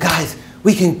right, you guys,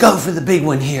 we can go for the big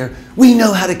one here. We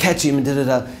know how to catch him, and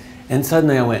da-da-da. And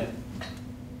suddenly I went,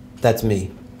 that's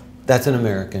me. That's an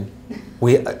American.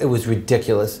 It was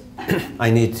ridiculous. I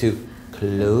need to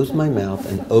close my mouth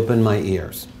and open my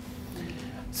ears.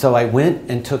 So I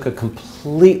went and took a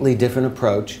completely different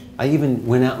approach. I even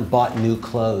went out and bought new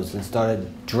clothes and started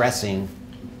dressing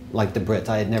like the Brits.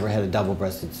 I had never had a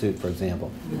double-breasted suit, for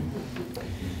example.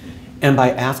 And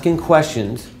by asking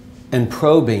questions and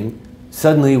probing,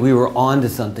 suddenly we were on to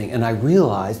something. And I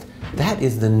realized that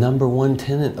is the #1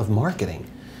 tenet of marketing,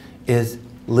 is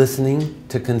listening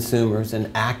to consumers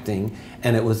and acting.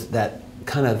 And it was that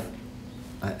kind of,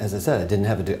 as I said,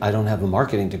 I don't have a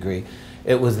marketing degree.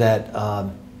 It was that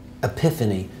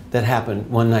epiphany that happened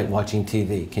one night watching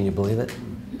TV. Can you believe it?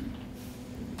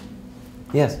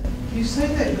 Yes? You say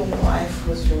that your wife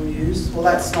was your muse. Well,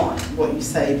 that's not what you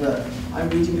say, but I'm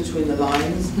reading between the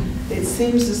lines. It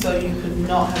seems as though you could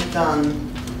not have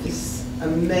done this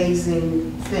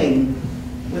amazing thing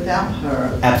without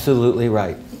her. Absolutely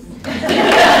right.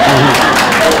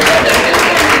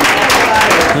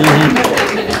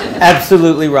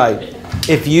 Absolutely right.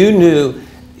 If you knew,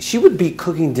 she would be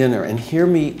cooking dinner and hear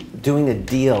me doing a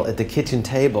deal at the kitchen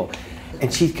table,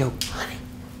 and she'd go, honey,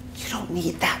 you don't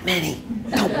need that many.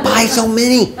 Don't buy so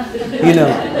many. You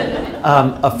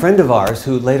know, a friend of ours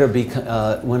who later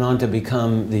went on to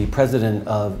become the president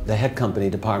of the Head Company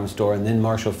department store and then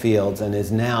Marshall Fields, and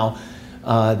is now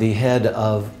the head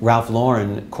of Ralph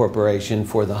Lauren Corporation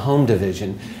for the home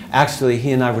division. Actually,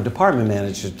 he and I were department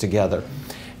managers together.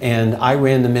 And I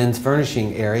ran the men's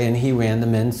furnishing area, and he ran the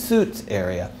men's suits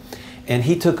area. And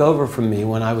he took over from me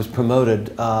when I was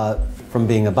promoted from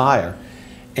being a buyer.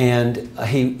 And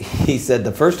he said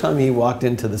the first time he walked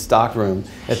into the stockroom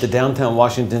at the downtown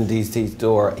Washington, D.C.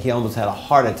 store, he almost had a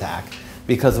heart attack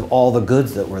because of all the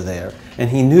goods that were there. And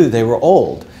he knew they were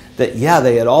old, that yeah,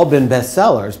 they had all been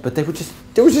bestsellers, but there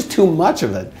was just too much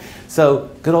of it. So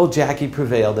good old Jackie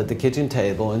prevailed at the kitchen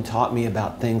table and taught me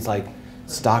about things like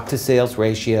stock to sales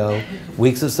ratio,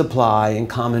 weeks of supply, and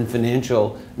common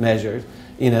financial measures.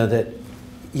 You know, that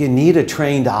you need a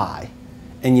trained eye,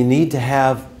 and you need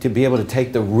to be able to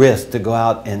take the risk to go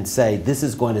out and say, this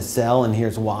is going to sell and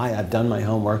here's why, I've done my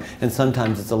homework, and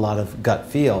sometimes it's a lot of gut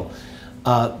feel.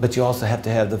 But you also have to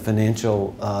have the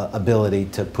financial ability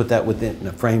to put that within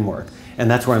a framework.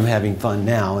 And that's where I'm having fun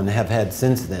now and have had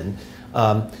since then.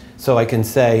 So I can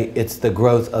say it's the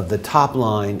growth of the top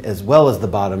line as well as the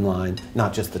bottom line,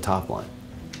 not just the top line.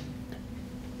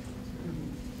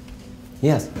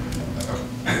 Yes?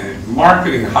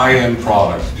 Marketing high-end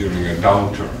products during a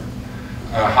downturn,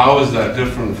 how is that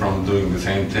different from doing the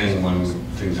same thing when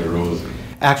things are rosy?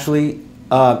 Actually,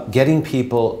 getting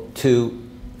people to,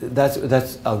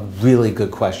 that's a really good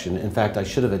question. In fact, I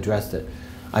should have addressed it.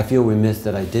 I feel remiss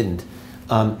that I didn't.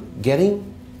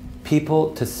 Getting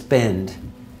people to spend,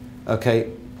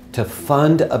 okay, to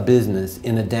fund a business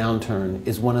in a downturn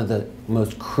is one of the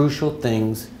most crucial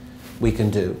things we can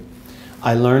do.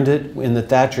 I learned it in the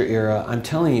Thatcher era. I'm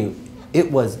telling you,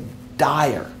 it was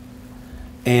dire.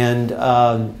 And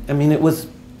I mean, it was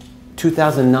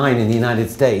 2009 in the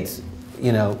United States,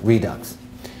 you know, redux.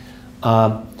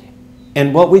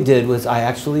 And what we did was I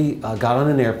actually got on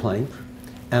an airplane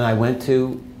and I went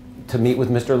to meet with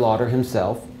Mr. Lauder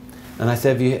himself. And I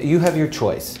said, you have your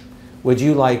choice. Would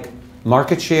you like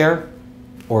market share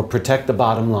or protect the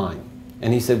bottom line?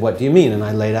 And he said, what do you mean? And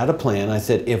I laid out a plan. I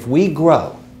said, if we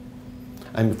grow,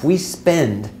 and if we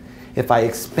spend, if I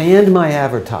expand my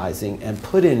advertising and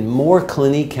put in more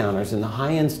Clinique counters in the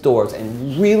high-end stores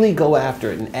and really go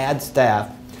after it and add staff,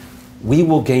 we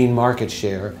will gain market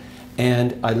share.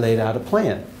 And I laid out a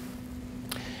plan.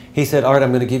 He said, all right,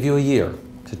 I'm going to give you a year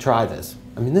to try this.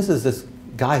 I mean, this is this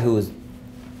guy who was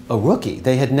a rookie.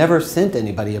 They had never sent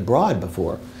anybody abroad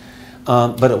before,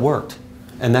 but it worked.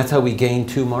 And that's how we gained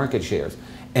 2 market shares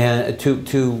and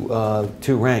two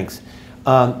ranks.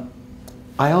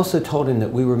 I also told him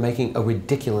that we were making a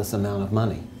ridiculous amount of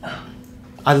money.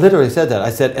 I literally said that. I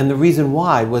said, and the reason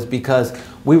why was because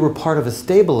we were part of a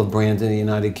stable of brands in the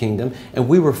United Kingdom, and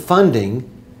we were funding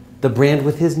the brand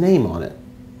with his name on it.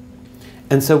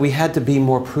 And so we had to be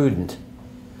more prudent.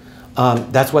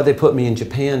 That's why they put me in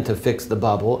Japan to fix the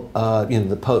bubble. You know,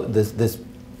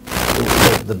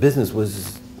 the business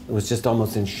was just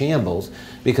almost in shambles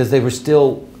because they were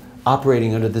still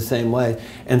operating under the same way.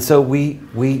 And so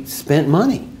we spent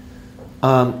money.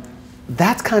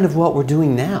 That's kind of what we're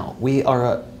doing now. We are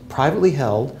a privately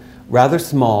held, rather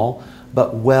small,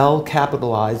 but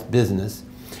well-capitalized business.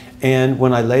 And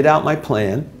when I laid out my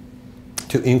plan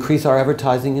to increase our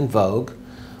advertising in Vogue,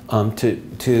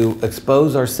 to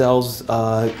expose ourselves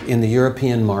in the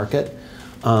European market,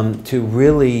 to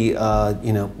really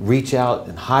you know, reach out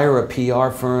and hire a PR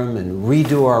firm and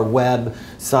redo our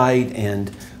website,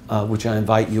 and which I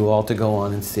invite you all to go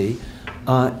on and see,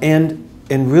 and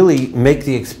really make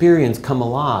the experience come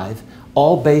alive,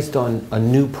 all based on a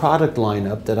new product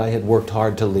lineup that I had worked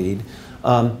hard to lead.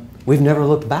 We've never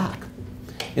looked back.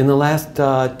 In the last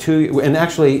 2, and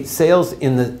actually sales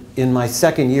in my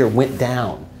second year went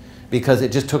down because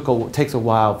it just takes a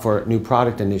while for new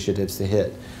product initiatives to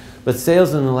hit. But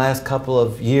sales in the last couple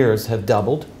of years have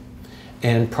doubled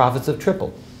and profits have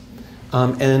tripled.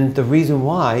 And the reason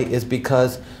why is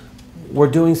because we're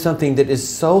doing something that is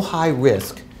so high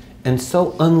risk and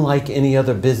so unlike any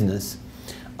other business.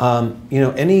 You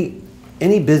know,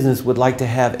 any business would like to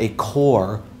have a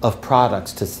core of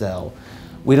products to sell.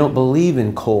 We don't believe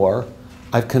in core.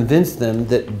 I've convinced them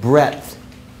that breadth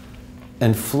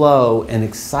and flow and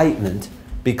excitement,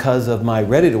 because of my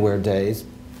ready-to-wear days,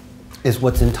 is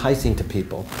what's enticing to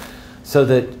people. So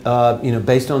that, you know,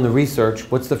 based on the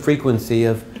research, what's the frequency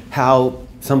of how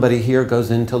somebody here goes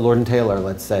into Lord & Taylor,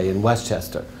 let's say, in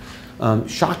Westchester?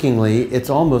 Shockingly, it's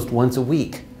almost once a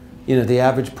week. You know, the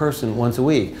average person once a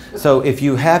week. So if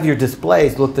you have your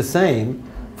displays look the same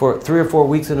for 3 or 4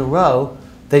 weeks in a row,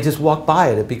 they just walk by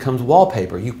it. It becomes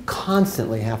wallpaper. You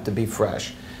constantly have to be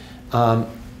fresh.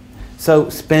 So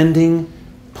spending,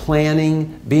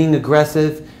 planning, being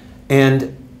aggressive,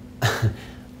 and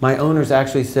my owners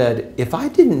actually said, if I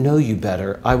didn't know you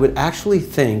better, I would actually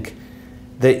think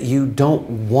that you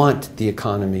don't want the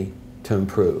economy to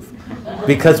improve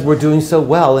because we're doing so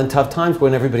well in tough times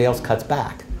when everybody else cuts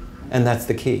back. And that's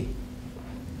the key.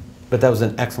 But that was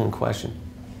an excellent question.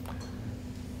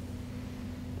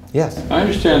 Yes. I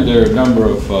understand there are a number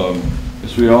of,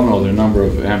 as we all know, there are a number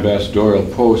of ambassadorial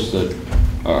posts that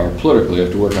are political. You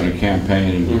have to work on a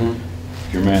campaign, and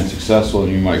if your man's successful,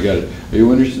 and you might get it. Are you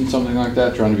interested in something like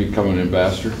that, trying to become an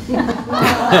ambassador?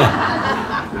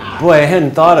 Boy, I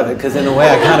hadn't thought of it, because in a way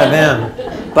I kind of am.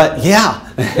 But yeah.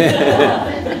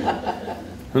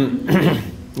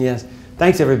 Yes.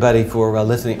 Thanks, everybody, for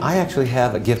listening. I actually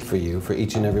have a gift for you, for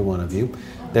each and every one of you.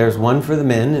 There's one for the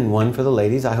men and one for the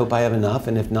ladies. I hope I have enough,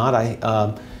 and if not,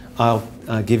 I'll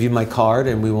give you my card,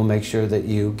 and we will make sure that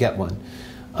you get one.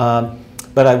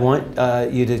 But I want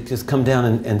you to just come down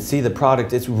and see the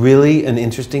product. It's really an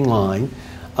interesting line.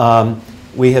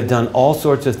 We have done all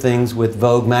sorts of things with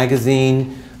Vogue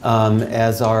magazine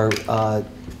as our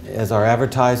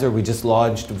advertiser. We just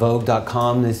launched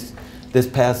Vogue.com this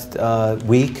past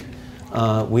week.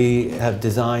 We have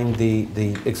designed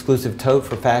the exclusive tote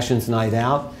for Fashion's Night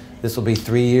Out. This will be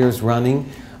 3 years running.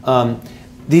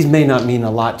 These may not mean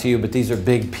a lot to you, but these are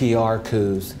big PR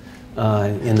coups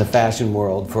in the fashion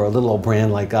world for a little old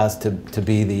brand like us to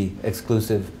be the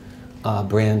exclusive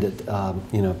brand at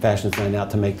Fashion's Night Out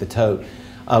to make the tote.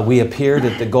 We appeared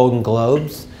at the Golden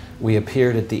Globes. We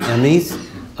appeared at the Emmys.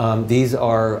 These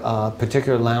are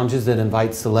particular lounges that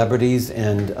invite celebrities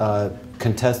and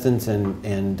contestants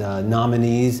and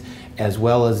nominees, as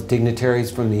well as dignitaries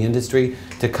from the industry,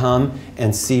 to come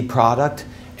and see product.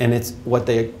 And it's what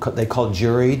they call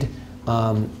juried.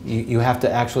 You have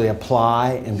to actually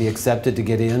apply and be accepted to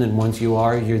get in, and once you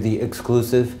are, you're the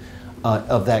exclusive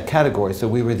of that category. So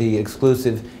we were the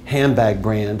exclusive handbag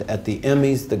brand at the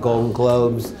Emmys, the Golden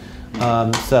Globes.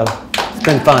 So it's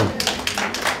been fun.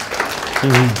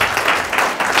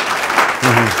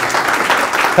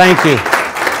 Thank you.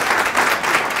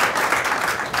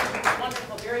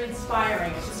 Wonderful, very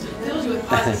inspiring. It just fills you with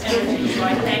positive energy, so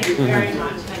I thank you very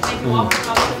much. And I thank you all for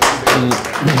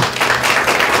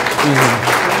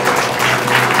coming.